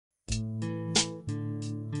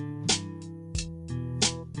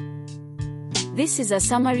This is a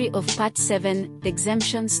summary of Part 7,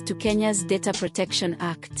 Exemptions to Kenya's Data Protection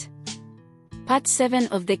Act. Part 7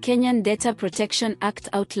 of the Kenyan Data Protection Act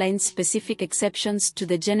outlines specific exceptions to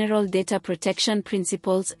the general data protection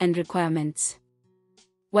principles and requirements.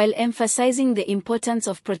 While emphasizing the importance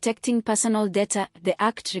of protecting personal data, the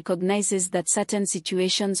Act recognizes that certain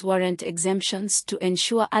situations warrant exemptions to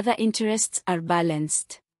ensure other interests are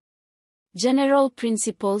balanced. General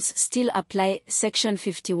principles still apply. Section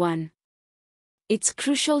 51. It's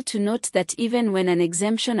crucial to note that even when an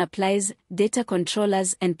exemption applies, data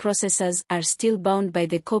controllers and processors are still bound by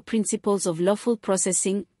the core principles of lawful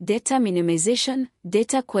processing, data minimization,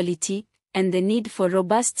 data quality, and the need for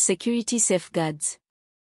robust security safeguards.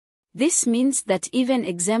 This means that even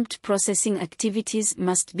exempt processing activities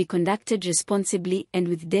must be conducted responsibly and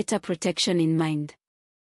with data protection in mind.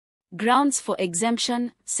 Grounds for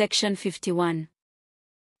exemption, Section 51.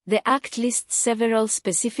 The Act lists several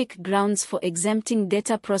specific grounds for exempting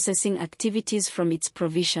data processing activities from its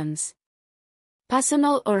provisions.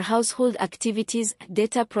 Personal or household activities,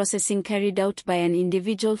 data processing carried out by an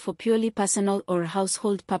individual for purely personal or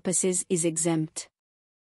household purposes is exempt.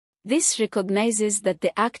 This recognizes that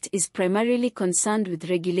the Act is primarily concerned with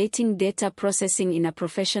regulating data processing in a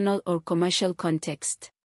professional or commercial context.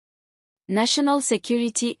 National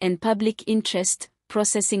security and public interest,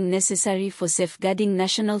 processing necessary for safeguarding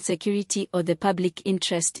national security or the public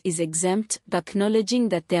interest is exempt, acknowledging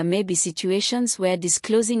that there may be situations where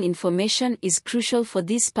disclosing information is crucial for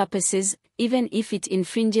these purposes, even if it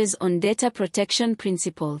infringes on data protection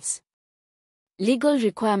principles. Legal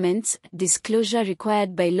requirements, disclosure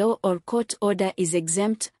required by law or court order is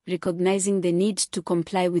exempt, recognizing the need to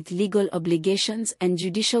comply with legal obligations and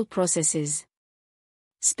judicial processes.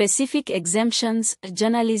 Specific exemptions,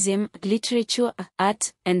 journalism, literature,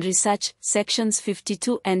 art, and research, sections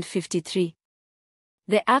 52 and 53.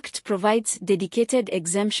 The Act provides dedicated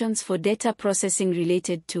exemptions for data processing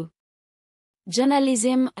related to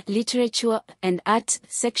journalism, literature, and art.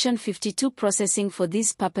 Section 52 processing for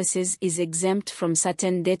these purposes is exempt from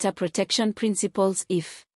certain data protection principles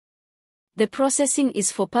if the processing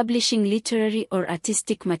is for publishing literary or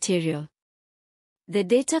artistic material. The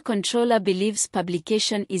data controller believes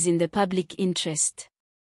publication is in the public interest.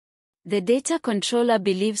 The data controller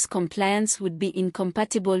believes compliance would be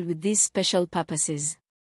incompatible with these special purposes.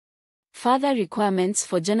 Further requirements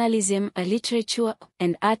for journalism, literature,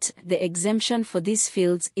 and art. The exemption for these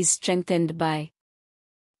fields is strengthened by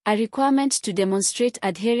a requirement to demonstrate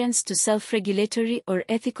adherence to self-regulatory or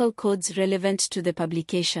ethical codes relevant to the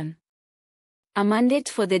publication. A mandate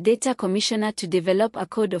for the Data Commissioner to develop a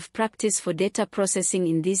code of practice for data processing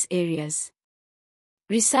in these areas.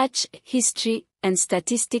 Research, history, and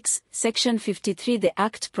statistics. Section 53. The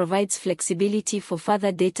Act provides flexibility for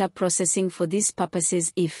further data processing for these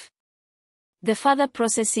purposes if the further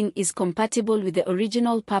processing is compatible with the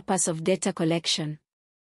original purpose of data collection.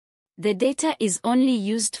 The data is only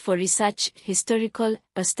used for research, historical,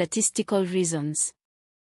 or statistical reasons.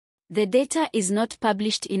 The data is not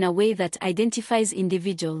published in a way that identifies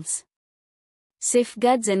individuals.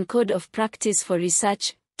 Safeguards and code of practice for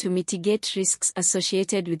research. To mitigate risks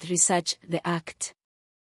associated with research, the Act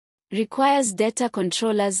requires data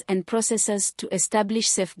controllers and processors to establish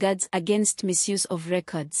safeguards against misuse of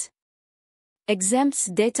records. Exempts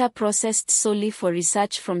data processed solely for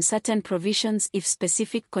research from certain provisions if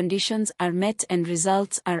specific conditions are met and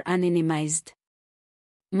results are anonymized.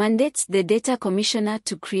 Mandates the Data Commissioner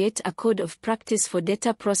to create a code of practice for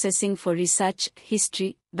data processing for research,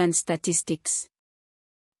 history, and statistics.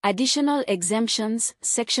 Additional exemptions,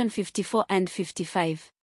 Section 54 and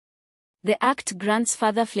 55. The Act grants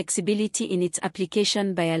further flexibility in its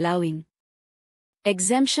application by allowing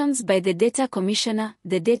exemptions by the Data Commissioner.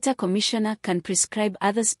 The Data Commissioner can prescribe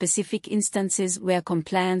other specific instances where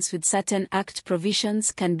compliance with certain Act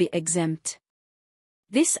provisions can be exempt.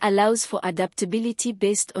 This allows for adaptability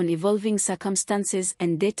based on evolving circumstances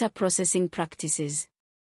and data processing practices.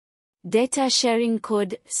 Data Sharing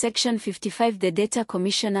Code, Section 55. The Data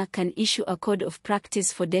Commissioner can issue a code of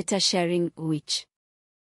practice for data sharing, which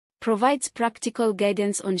provides practical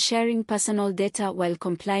guidance on sharing personal data while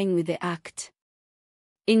complying with the Act.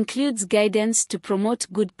 Includes guidance to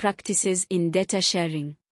promote good practices in data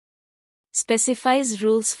sharing. Specifies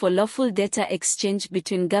rules for lawful data exchange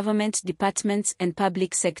between government departments and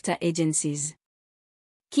public sector agencies.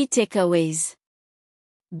 Key takeaways.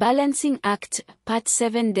 Balancing Act, Part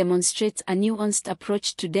 7 demonstrates a nuanced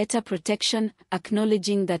approach to data protection,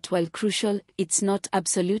 acknowledging that while crucial, it's not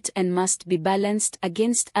absolute and must be balanced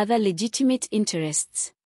against other legitimate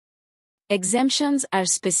interests. Exemptions are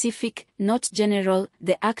specific, not general.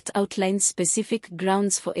 The Act outlines specific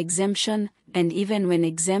grounds for exemption, and even when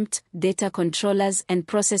exempt, data controllers and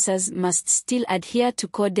processors must still adhere to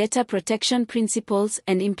core data protection principles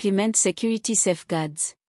and implement security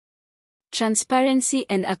safeguards. Transparency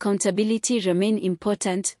and accountability remain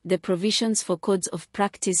important. The provisions for codes of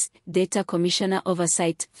practice, data commissioner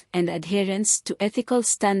oversight, and adherence to ethical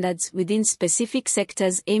standards within specific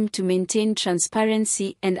sectors aim to maintain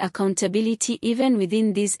transparency and accountability even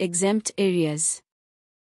within these exempt areas.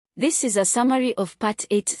 This is a summary of Part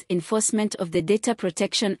 8 Enforcement of the Data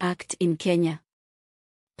Protection Act in Kenya.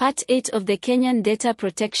 Part 8 of the Kenyan Data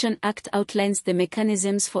Protection Act outlines the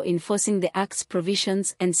mechanisms for enforcing the Act's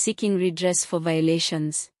provisions and seeking redress for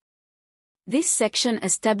violations. This section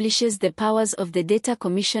establishes the powers of the Data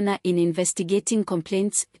Commissioner in investigating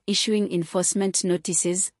complaints, issuing enforcement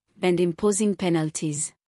notices, and imposing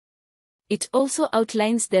penalties. It also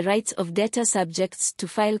outlines the rights of data subjects to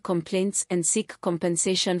file complaints and seek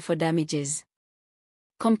compensation for damages.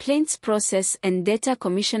 Complaints process and Data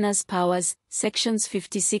Commissioner's powers, Sections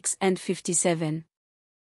 56 and 57.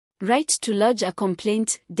 Right to lodge a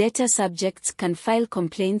complaint. Data subjects can file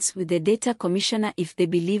complaints with the Data Commissioner if they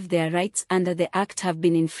believe their rights under the Act have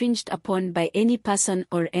been infringed upon by any person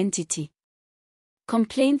or entity.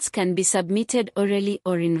 Complaints can be submitted orally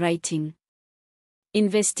or in writing.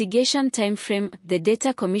 Investigation timeframe. The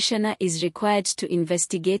Data Commissioner is required to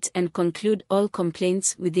investigate and conclude all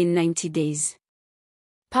complaints within 90 days.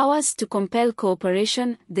 Powers to compel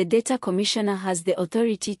cooperation. The Data Commissioner has the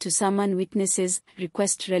authority to summon witnesses,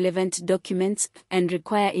 request relevant documents, and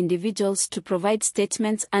require individuals to provide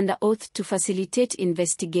statements under oath to facilitate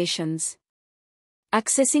investigations.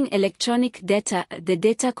 Accessing electronic data. The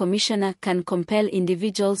Data Commissioner can compel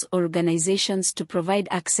individuals or organizations to provide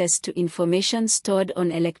access to information stored on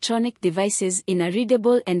electronic devices in a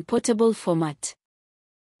readable and portable format.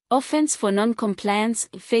 Offense for non-compliance.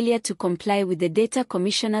 Failure to comply with the Data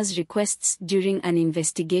Commissioner's requests during an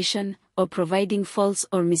investigation, or providing false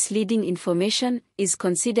or misleading information, is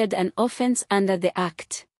considered an offense under the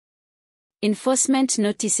Act. Enforcement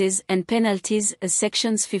notices and penalties.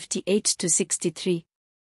 Sections 58 to 63.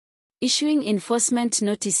 Issuing enforcement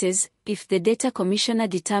notices. If the Data Commissioner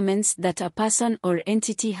determines that a person or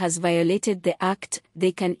entity has violated the Act,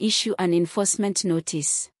 they can issue an enforcement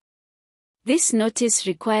notice. This notice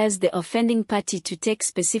requires the offending party to take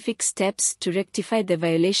specific steps to rectify the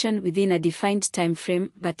violation within a defined timeframe,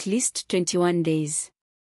 at least 21 days.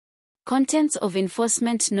 Contents of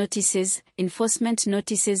enforcement notices. Enforcement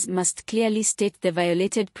notices must clearly state the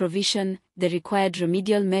violated provision, the required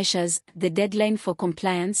remedial measures, the deadline for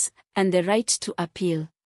compliance, and the right to appeal.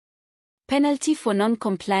 Penalty for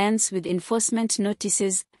non-compliance with enforcement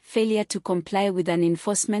notices. Failure to comply with an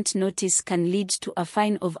enforcement notice can lead to a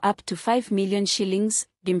fine of up to 5 million shillings,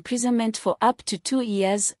 imprisonment for up to 2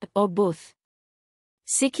 years, or both.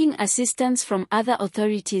 Seeking assistance from other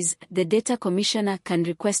authorities. The Data Commissioner can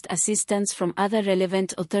request assistance from other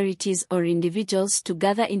relevant authorities or individuals to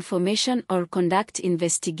gather information or conduct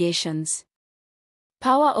investigations.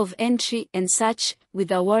 Power of entry and search.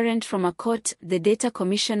 With a warrant from a court, the Data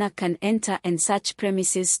Commissioner can enter and search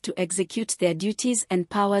premises to execute their duties and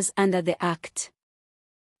powers under the Act.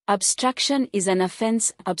 Obstruction is an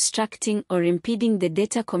offense. Obstructing or impeding the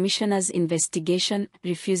Data Commissioner's investigation,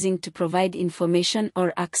 refusing to provide information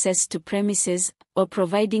or access to premises, or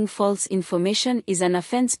providing false information is an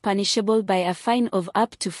offense punishable by a fine of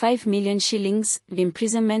up to 5 million shillings,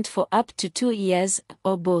 imprisonment for up to 2 years,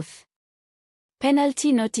 or both.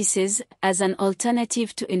 Penalty notices. As an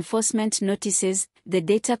alternative to enforcement notices, the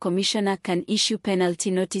Data Commissioner can issue penalty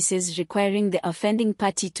notices requiring the offending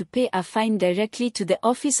party to pay a fine directly to the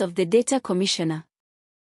Office of the Data Commissioner.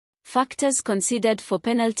 Factors considered for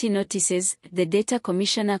penalty notices. The Data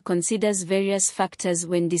Commissioner considers various factors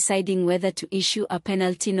when deciding whether to issue a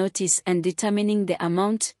penalty notice and determining the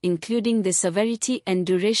amount, including the severity and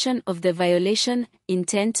duration of the violation,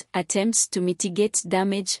 intent, attempts to mitigate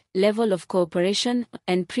damage, level of cooperation,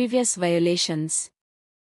 and previous violations.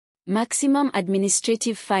 Maximum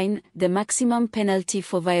administrative fine. The maximum penalty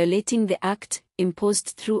for violating the Act, imposed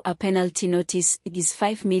through a penalty notice, is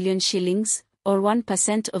 5 million shillings, or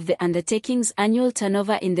 1% of the undertaking's annual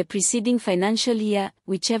turnover in the preceding financial year,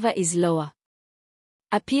 whichever is lower.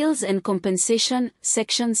 Appeals and compensation.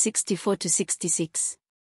 Section 64 to 66.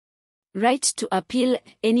 Right to appeal.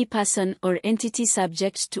 Any person or entity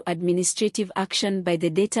subject to administrative action by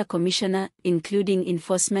the Data Commissioner, including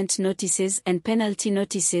enforcement notices and penalty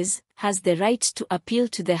notices, has the right to appeal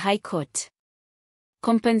to the High Court.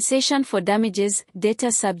 Compensation for damages.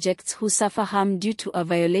 Data subjects who suffer harm due to a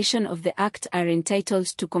violation of the Act are entitled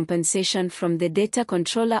to compensation from the data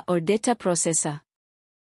controller or data processor.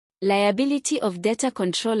 Liability of data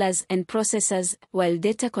controllers and processors. While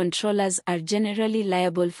data controllers are generally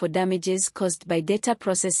liable for damages caused by data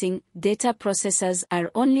processing, data processors are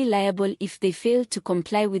only liable if they fail to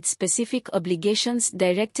comply with specific obligations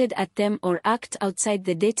directed at them or act outside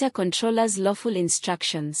the data controller's lawful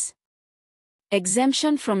instructions.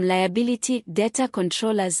 Exemption from liability. Data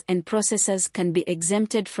controllers and processors can be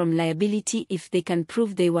exempted from liability if they can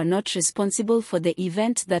prove they were not responsible for the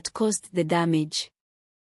event that caused the damage.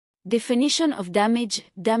 Definition of damage.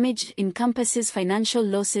 Damage encompasses financial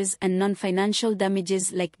losses and non-financial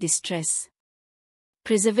damages like distress.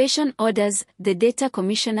 Preservation orders. The data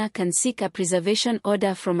commissioner can seek a preservation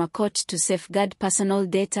order from a court to safeguard personal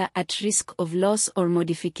data at risk of loss or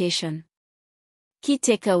modification. Key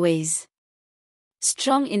takeaways.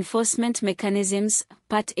 Strong enforcement mechanisms.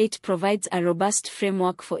 Part 8 provides a robust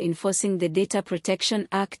framework for enforcing the Data Protection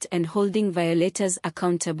Act and holding violators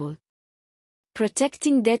accountable.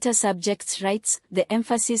 Protecting data subjects' rights. The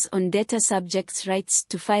emphasis on data subjects' rights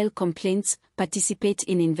to file complaints, participate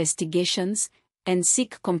in investigations, and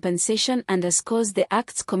seek compensation underscores the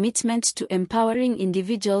Act's commitment to empowering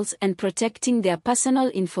individuals and protecting their personal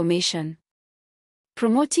information.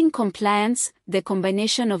 Promoting compliance. The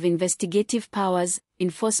combination of investigative powers,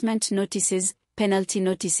 enforcement notices, penalty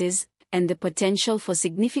notices, and the potential for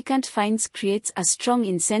significant fines creates a strong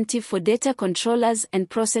incentive for data controllers and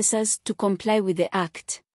processors to comply with the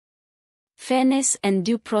Act. Fairness and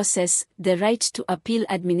due process. The right to appeal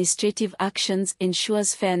administrative actions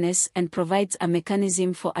ensures fairness and provides a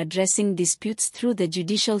mechanism for addressing disputes through the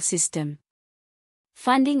judicial system.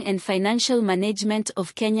 Funding and financial management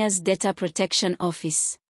of Kenya's Data Protection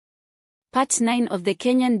Office. Part 9 of the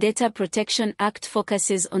Kenyan Data Protection Act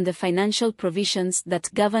focuses on the financial provisions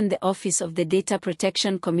that govern the Office of the Data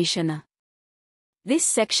Protection Commissioner. This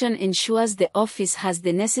section ensures the office has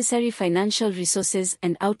the necessary financial resources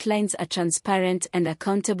and outlines a transparent and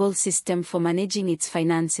accountable system for managing its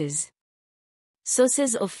finances.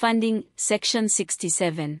 Sources of funding. Section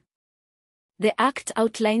 67. The Act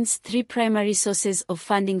outlines 3 primary sources of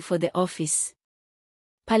funding for the office.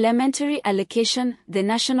 Parliamentary allocation. The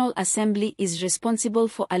National Assembly is responsible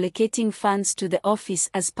for allocating funds to the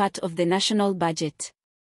office as part of the national budget.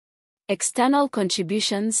 External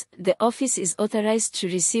contributions. The office is authorized to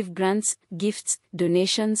receive grants, gifts,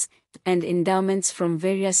 donations, and endowments from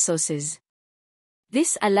various sources.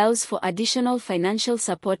 This allows for additional financial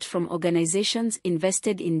support from organizations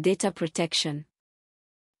invested in data protection.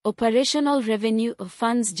 Operational revenue.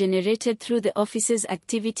 Funds generated through the office's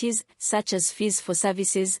activities, such as fees for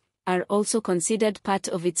services, are also considered part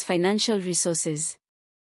of its financial resources.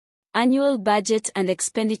 Annual budget and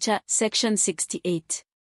expenditure. Section 68.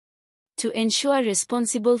 To ensure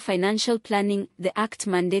responsible financial planning, the Act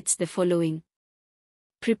mandates the following.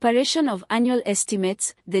 Preparation of annual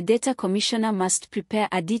estimates. The Data Commissioner must prepare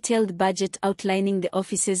a detailed budget outlining the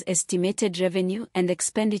office's estimated revenue and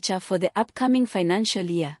expenditure for the upcoming financial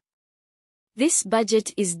year. This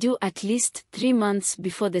budget is due at least 3 months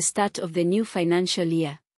before the start of the new financial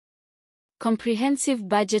year. Comprehensive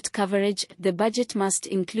budget coverage. The budget must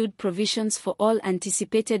include provisions for all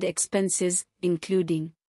anticipated expenses,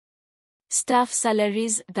 including staff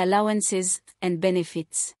salaries, allowances, and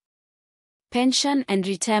benefits, pension and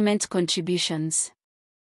retirement contributions,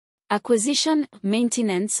 acquisition,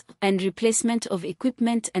 maintenance, and replacement of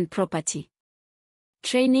equipment and property,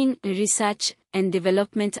 training, research, and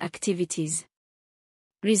development activities,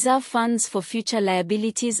 reserve funds for future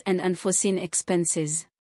liabilities and unforeseen expenses,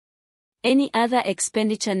 any other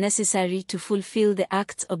expenditure necessary to fulfill the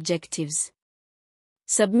Act's objectives.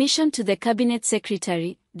 Submission to the Cabinet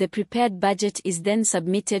Secretary. The prepared budget is then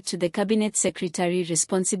submitted to the Cabinet Secretary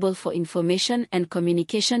responsible for information and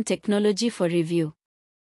communication technology for review.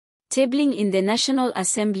 Tabling in the National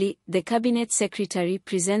Assembly. The Cabinet Secretary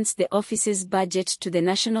presents the office's budget to the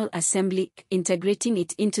National Assembly, integrating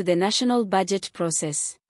it into the national budget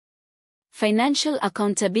process. Financial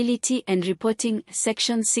accountability and reporting.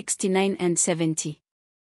 Sections 69 and 70.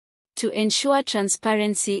 To ensure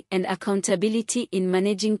transparency and accountability in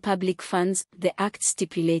managing public funds, the Act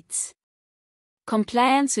stipulates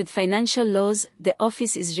compliance with financial laws. The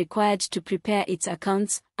office is required to prepare its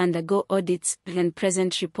accounts, undergo audits, and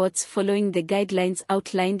present reports following the guidelines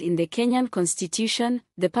outlined in the Kenyan Constitution,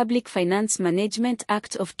 the Public Finance Management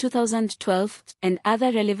Act of 2012, and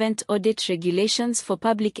other relevant audit regulations for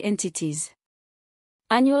public entities.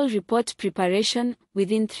 Annual report preparation.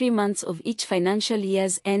 Within 3 months of each financial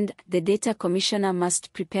year's end, the Data Commissioner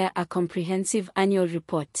must prepare a comprehensive annual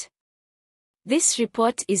report. This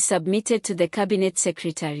report is submitted to the Cabinet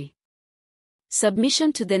Secretary.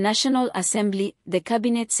 Submission to the National Assembly. The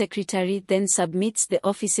Cabinet Secretary then submits the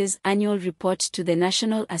office's annual report to the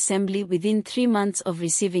National Assembly within 3 months of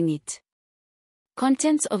receiving it.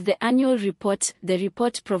 Contents of the annual report. The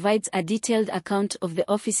report provides a detailed account of the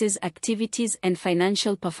office's activities and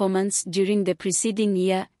financial performance during the preceding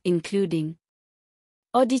year, including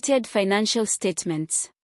audited financial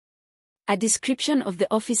statements, a description of the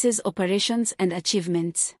office's operations and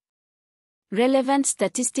achievements, relevant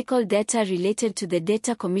statistical data related to the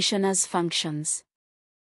Data Commissioner's functions,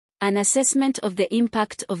 an assessment of the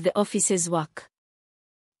impact of the office's work,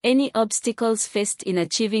 any obstacles faced in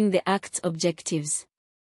achieving the Act's objectives,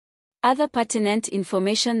 other pertinent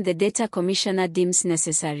information the Data Commissioner deems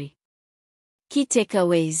necessary. Key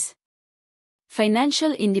takeaways.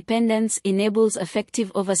 Financial independence enables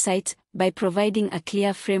effective oversight by providing a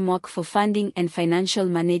clear framework for funding and financial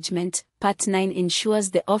management. Part 9 ensures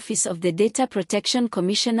the Office of the Data Protection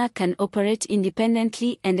Commissioner can operate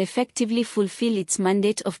independently and effectively fulfill its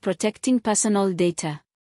mandate of protecting personal data.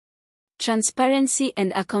 Transparency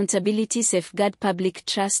and accountability safeguard public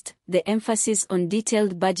trust. The emphasis on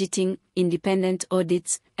detailed budgeting, independent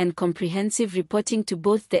audits, and comprehensive reporting to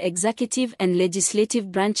both the executive and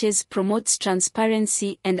legislative branches promotes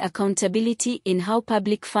transparency and accountability in how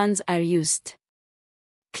public funds are used.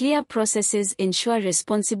 Clear processes ensure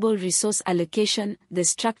responsible resource allocation. The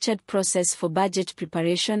structured process for budget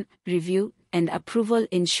preparation, review, and approval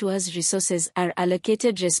ensures resources are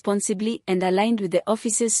allocated responsibly and aligned with the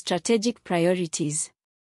Office's strategic priorities.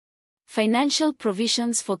 Financial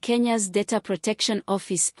provisions for Kenya's Data Protection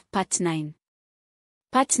Office. Part 9.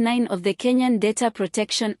 Part 9 of the Kenyan Data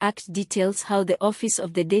Protection Act details how the Office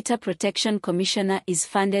of the Data Protection Commissioner is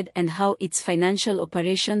funded and how its financial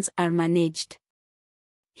operations are managed.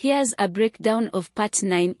 Here's a breakdown of Part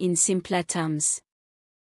 9 in simpler terms.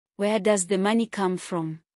 Where does the money come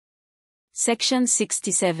from? Section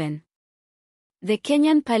 67. The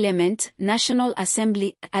Kenyan Parliament, National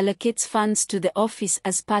Assembly, allocates funds to the office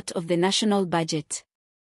as part of the national budget.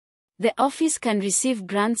 The office can receive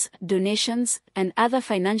grants, donations, and other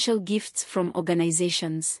financial gifts from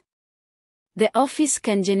organizations. The office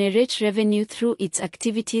can generate revenue through its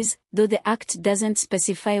activities, though the Act doesn't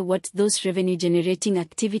specify what those revenue-generating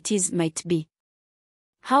activities might be.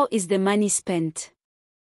 How is the money spent?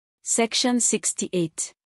 Section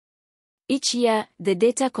 68. Each year, the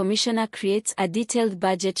Data Commissioner creates a detailed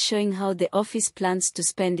budget showing how the office plans to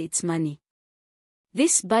spend its money.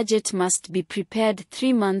 This budget must be prepared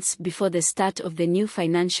 3 months before the start of the new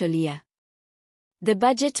financial year. The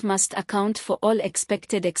budget must account for all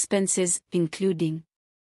expected expenses, including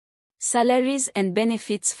salaries and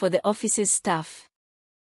benefits for the office's staff,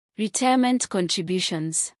 retirement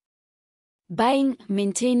contributions, buying,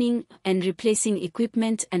 maintaining, and replacing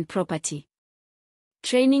equipment and property,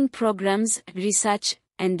 training programs, research,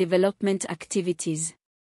 and development activities,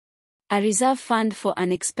 a reserve fund for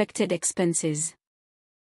unexpected expenses,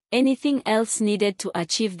 anything else needed to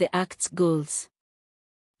achieve the Act's goals.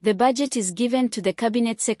 The budget is given to the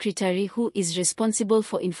Cabinet Secretary, who is responsible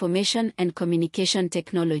for information and communication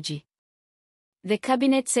technology. The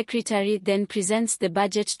Cabinet Secretary then presents the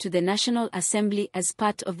budget to the National Assembly as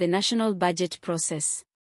part of the national budget process.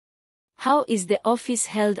 How is the office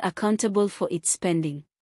held accountable for its spending?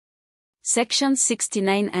 Sections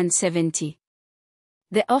 69 and 70.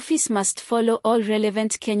 The office must follow all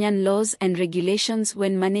relevant Kenyan laws and regulations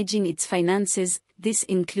when managing its finances. This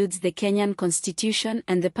includes the Kenyan Constitution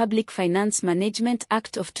and the Public Finance Management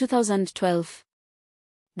Act of 2012.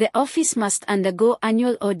 The office must undergo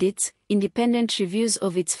annual audits, independent reviews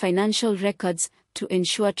of its financial records, to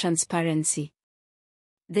ensure transparency.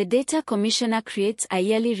 The Data Commissioner creates a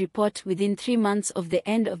yearly report within 3 months of the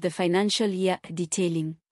end of the financial year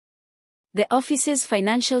detailing the office's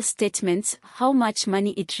financial statements, how much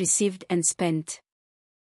money it received and spent,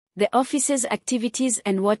 the office's activities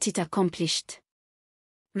and what it accomplished,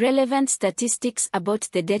 relevant statistics about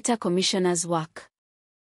the Data Commissioner's work,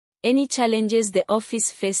 any challenges the office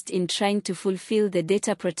faced in trying to fulfill the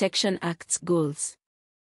Data Protection Act's goals,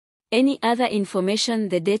 any other information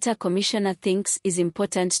the Data Commissioner thinks is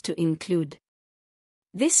important to include.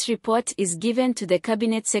 This report is given to the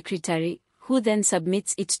Cabinet Secretary, who then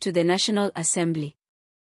submits it to the National Assembly.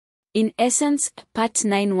 In essence, Part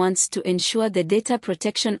 9 wants to ensure the Data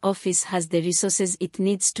Protection Office has the resources it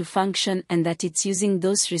needs to function and that it's using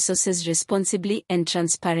those resources responsibly and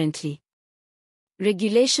transparently.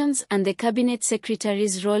 Regulations and the Cabinet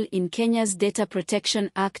Secretary's role in Kenya's Data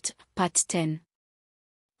Protection Act, Part 10.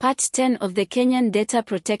 Part 10 of the Kenyan Data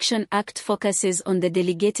Protection Act focuses on the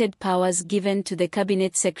delegated powers given to the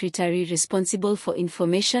Cabinet Secretary responsible for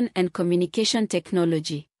information and communication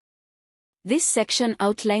technology. This section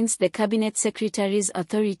outlines the Cabinet Secretary's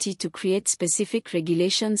authority to create specific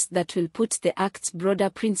regulations that will put the Act's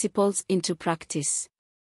broader principles into practice.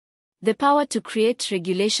 The power to create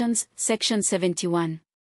regulations, Section 71.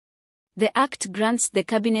 The Act grants the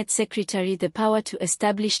Cabinet Secretary the power to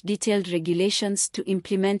establish detailed regulations to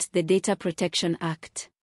implement the Data Protection Act.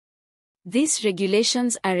 These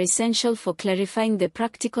regulations are essential for clarifying the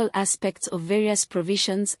practical aspects of various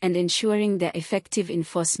provisions and ensuring their effective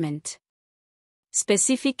enforcement.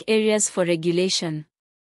 Specific areas for regulation.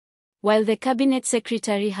 While the Cabinet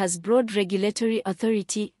Secretary has broad regulatory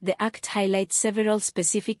authority, the Act highlights several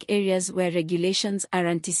specific areas where regulations are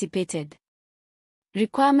anticipated.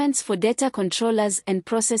 Requirements for data controllers and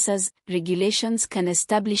processors. Regulations can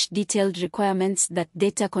establish detailed requirements that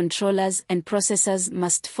data controllers and processors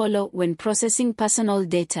must follow when processing personal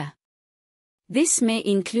data. This may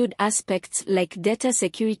include aspects like data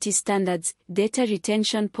security standards, data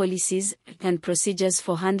retention policies, and procedures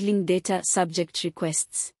for handling data subject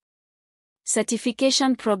requests.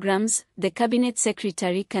 Certification programs. The Cabinet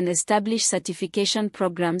Secretary can establish certification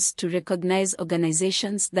programs to recognize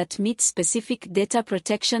organizations that meet specific data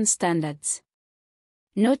protection standards.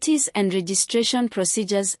 Notice and registration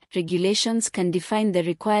procedures. Regulations can define the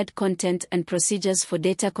required content and procedures for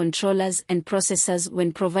data controllers and processors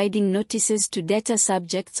when providing notices to data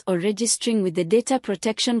subjects or registering with the Data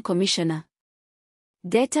Protection Commissioner.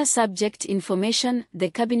 Data subject information. The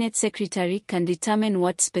Cabinet Secretary can determine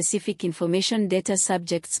what specific information data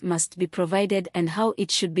subjects must be provided and how it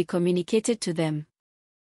should be communicated to them.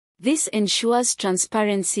 This ensures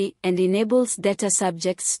transparency and enables data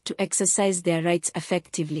subjects to exercise their rights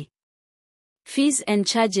effectively. Fees and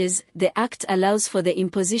charges. The Act allows for the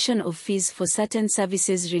imposition of fees for certain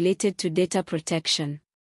services related to data protection.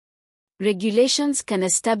 Regulations can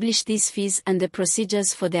establish these fees and the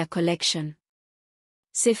procedures for their collection.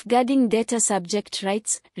 Safeguarding data subject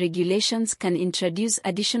rights. Regulations can introduce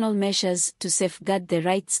additional measures to safeguard the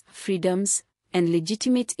rights, freedoms, and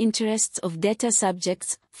legitimate interests of data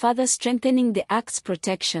subjects, further strengthening the Act's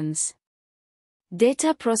protections.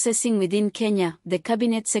 Data processing within Kenya. The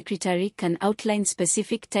Cabinet Secretary can outline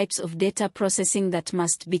specific types of data processing that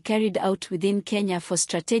must be carried out within Kenya for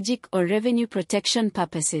strategic or revenue protection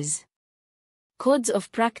purposes. Codes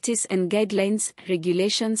of practice and guidelines.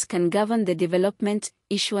 Regulations can govern the development,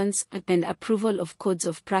 issuance, and approval of codes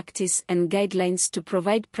of practice and guidelines to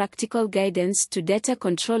provide practical guidance to data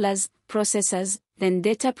controllers, processors, and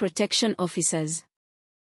data protection officers.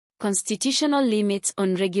 Constitutional limits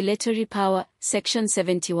on regulatory power. Section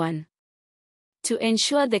 71. To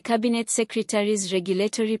ensure the Cabinet Secretary's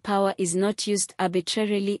regulatory power is not used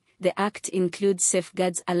arbitrarily, the Act includes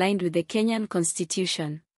safeguards aligned with the Kenyan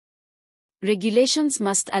Constitution. Regulations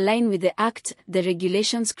must align with the Act. The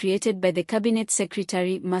regulations created by the Cabinet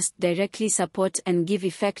Secretary must directly support and give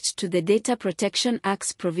effect to the Data Protection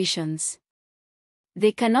Act's provisions.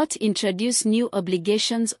 They cannot introduce new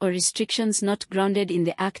obligations or restrictions not grounded in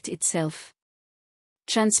the Act itself.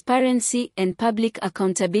 Transparency and public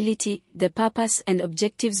accountability. The purpose and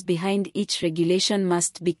objectives behind each regulation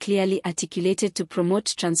must be clearly articulated to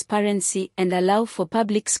promote transparency and allow for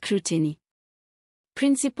public scrutiny.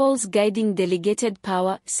 Principles guiding delegated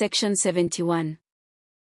power. Section 71.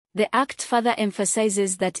 The Act further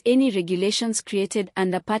emphasizes that any regulations created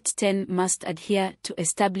under Part 10 must adhere to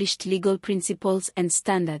established legal principles and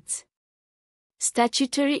standards.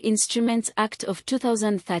 Statutory Instruments Act of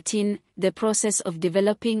 2013. The process of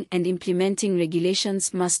developing and implementing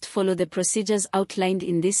regulations must follow the procedures outlined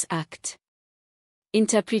in this Act.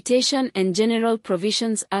 Interpretation and General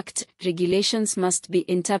Provisions Act. Regulations must be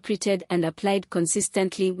interpreted and applied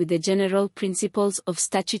consistently with the general principles of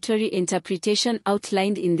statutory interpretation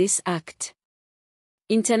outlined in this Act.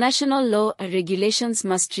 International law. Regulations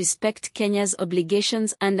must respect Kenya's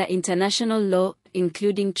obligations under international law,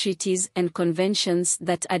 including treaties and conventions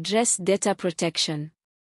that address data protection.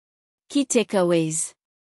 Key takeaways.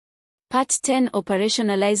 Part 10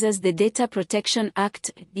 operationalizes the Data Protection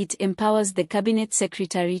Act. It empowers the Cabinet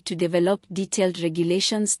Secretary to develop detailed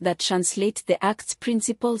regulations that translate the Act's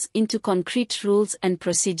principles into concrete rules and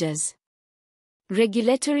procedures.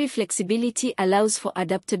 Regulatory flexibility allows for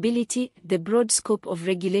adaptability. The broad scope of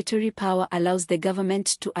regulatory power allows the government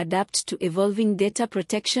to adapt to evolving data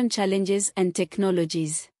protection challenges and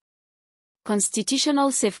technologies. Constitutional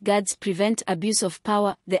safeguards prevent abuse of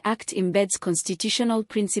power. The Act embeds constitutional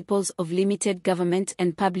principles of limited government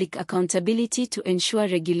and public accountability to ensure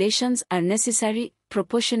regulations are necessary,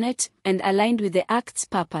 proportionate, and aligned with the Act's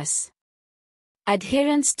purpose.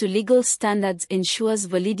 Adherence to legal standards ensures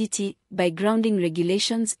validity. By grounding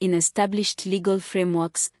regulations in established legal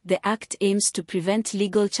frameworks, the Act aims to prevent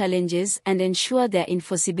legal challenges and ensure their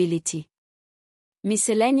enforceability.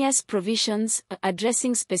 Miscellaneous provisions,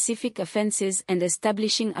 addressing specific offences and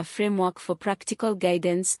establishing a framework for practical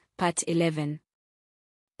guidance, Part 11.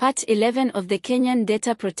 Part 11 of the Kenyan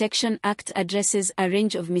Data Protection Act addresses a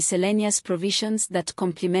range of miscellaneous provisions that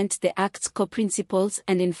complement the Act's core principles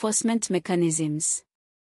and enforcement mechanisms.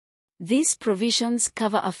 These provisions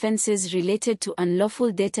cover offences related to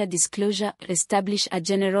unlawful data disclosure, establish a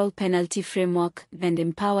general penalty framework, and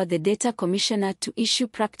empower the Data Commissioner to issue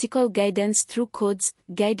practical guidance through codes,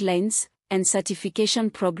 guidelines, and certification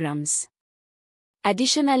programs.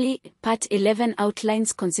 Additionally, Part 11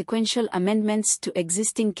 outlines consequential amendments to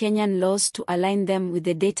existing Kenyan laws to align them with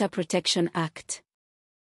the Data Protection Act.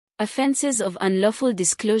 Offences of unlawful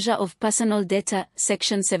disclosure of personal data,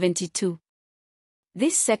 Section 72.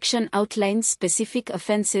 This section outlines specific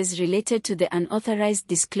offences related to the unauthorized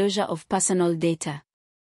disclosure of personal data.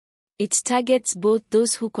 It targets both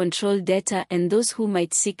those who control data and those who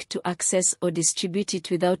might seek to access or distribute it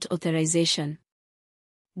without authorization.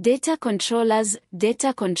 Data controllers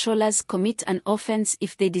commit an offense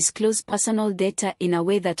if they disclose personal data in a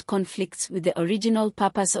way that conflicts with the original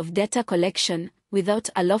purpose of data collection, without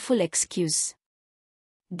a lawful excuse.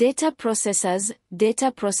 Data processors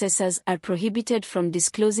are prohibited from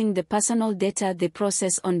disclosing the personal data they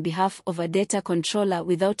process on behalf of a data controller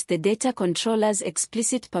without the data controller's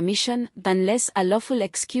explicit permission, unless a lawful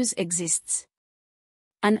excuse exists.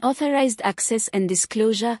 Unauthorized access and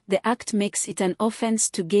disclosure. The Act makes it an offense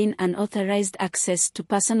to gain unauthorized access to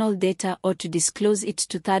personal data or to disclose it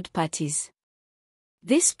to third parties.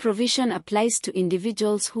 This provision applies to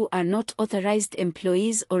individuals who are not authorized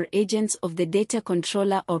employees or agents of the data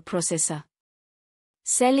controller or processor.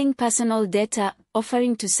 Selling personal data.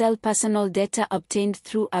 Offering to sell personal data obtained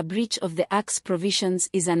through a breach of the Act's provisions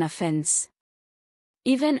is an offense.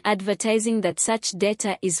 Even advertising that such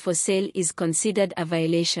data is for sale is considered a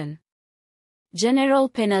violation. General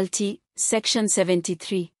penalty, Section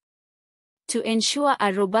 73. To ensure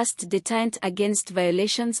a robust deterrent against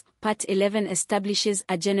violations, Part 11 establishes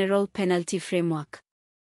a general penalty framework.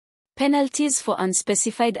 Penalties for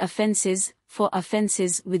unspecified offences. For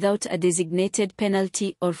offences without a designated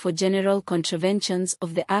penalty or for general contraventions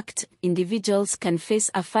of the Act, individuals can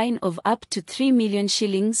face a fine of up to 3 million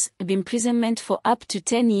shillings, imprisonment for up to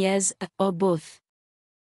 10 years, or both.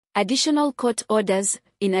 Additional court orders.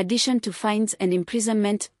 In addition to fines and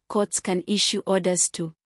imprisonment, courts can issue orders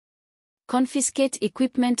to confiscate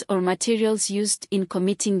equipment or materials used in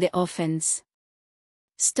committing the offense.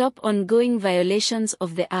 Stop ongoing violations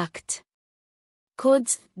of the Act.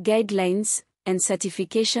 Codes, guidelines, and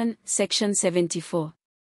certification, Section 74.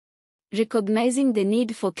 Recognizing the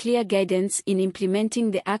need for clear guidance in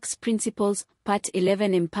implementing the Act's principles, Part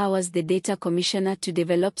 11 empowers the Data Commissioner to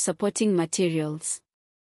develop supporting materials.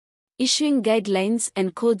 Issuing guidelines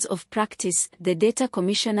and codes of practice. The Data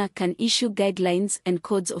Commissioner can issue guidelines and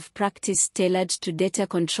codes of practice tailored to data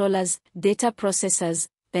controllers, data processors,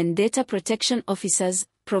 and data protection officers,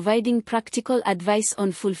 providing practical advice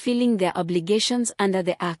on fulfilling their obligations under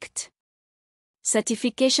the Act.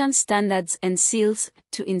 Certification standards and seals.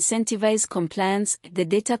 To incentivize compliance, the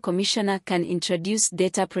Data Commissioner can introduce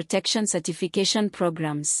data protection certification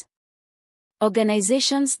programs.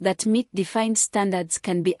 Organizations that meet defined standards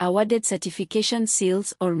can be awarded certification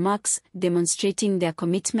seals or marks, demonstrating their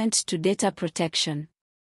commitment to data protection.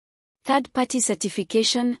 Third-party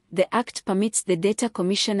certification. The Act permits the Data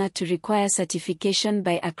Commissioner to require certification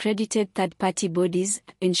by accredited third-party bodies,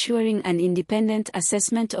 ensuring an independent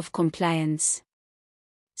assessment of compliance.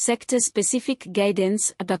 Sector-specific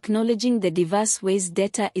guidance. Acknowledging the diverse ways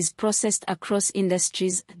data is processed across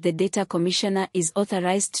industries, the Data Commissioner is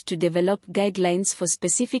authorized to develop guidelines for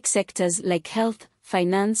specific sectors like health,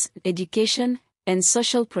 finance, education, and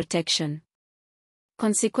social protection.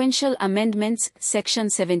 Consequential amendments, Section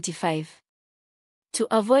 75. To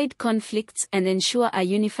avoid conflicts and ensure a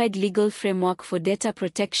unified legal framework for data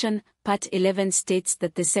protection, Part 11 states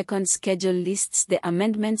that the second schedule lists the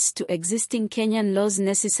amendments to existing Kenyan laws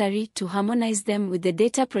necessary to harmonize them with the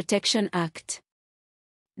Data Protection Act.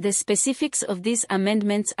 The specifics of these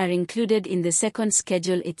amendments are included in the second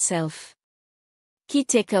schedule itself. Key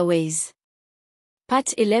takeaways.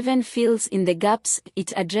 Part 11 fills in the gaps.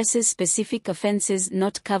 It addresses specific offenses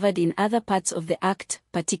not covered in other parts of the Act,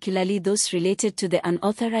 particularly those related to the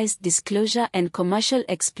unauthorized disclosure and commercial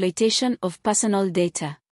exploitation of personal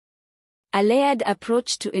data. A layered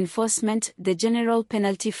approach to enforcement. The general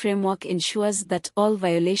penalty framework ensures that all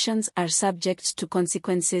violations are subject to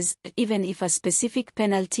consequences, even if a specific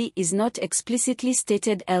penalty is not explicitly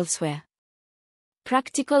stated elsewhere.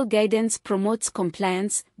 Practical guidance promotes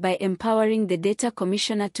compliance by empowering the Data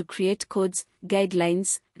Commissioner to create codes,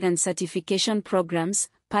 guidelines, and certification programs.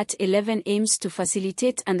 Part 11 aims to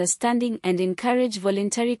facilitate understanding and encourage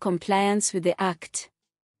voluntary compliance with the Act.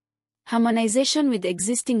 Harmonization with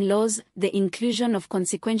existing laws. The inclusion of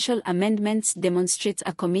consequential amendments demonstrates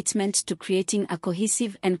a commitment to creating a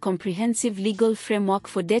cohesive and comprehensive legal framework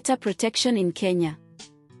for data protection in Kenya.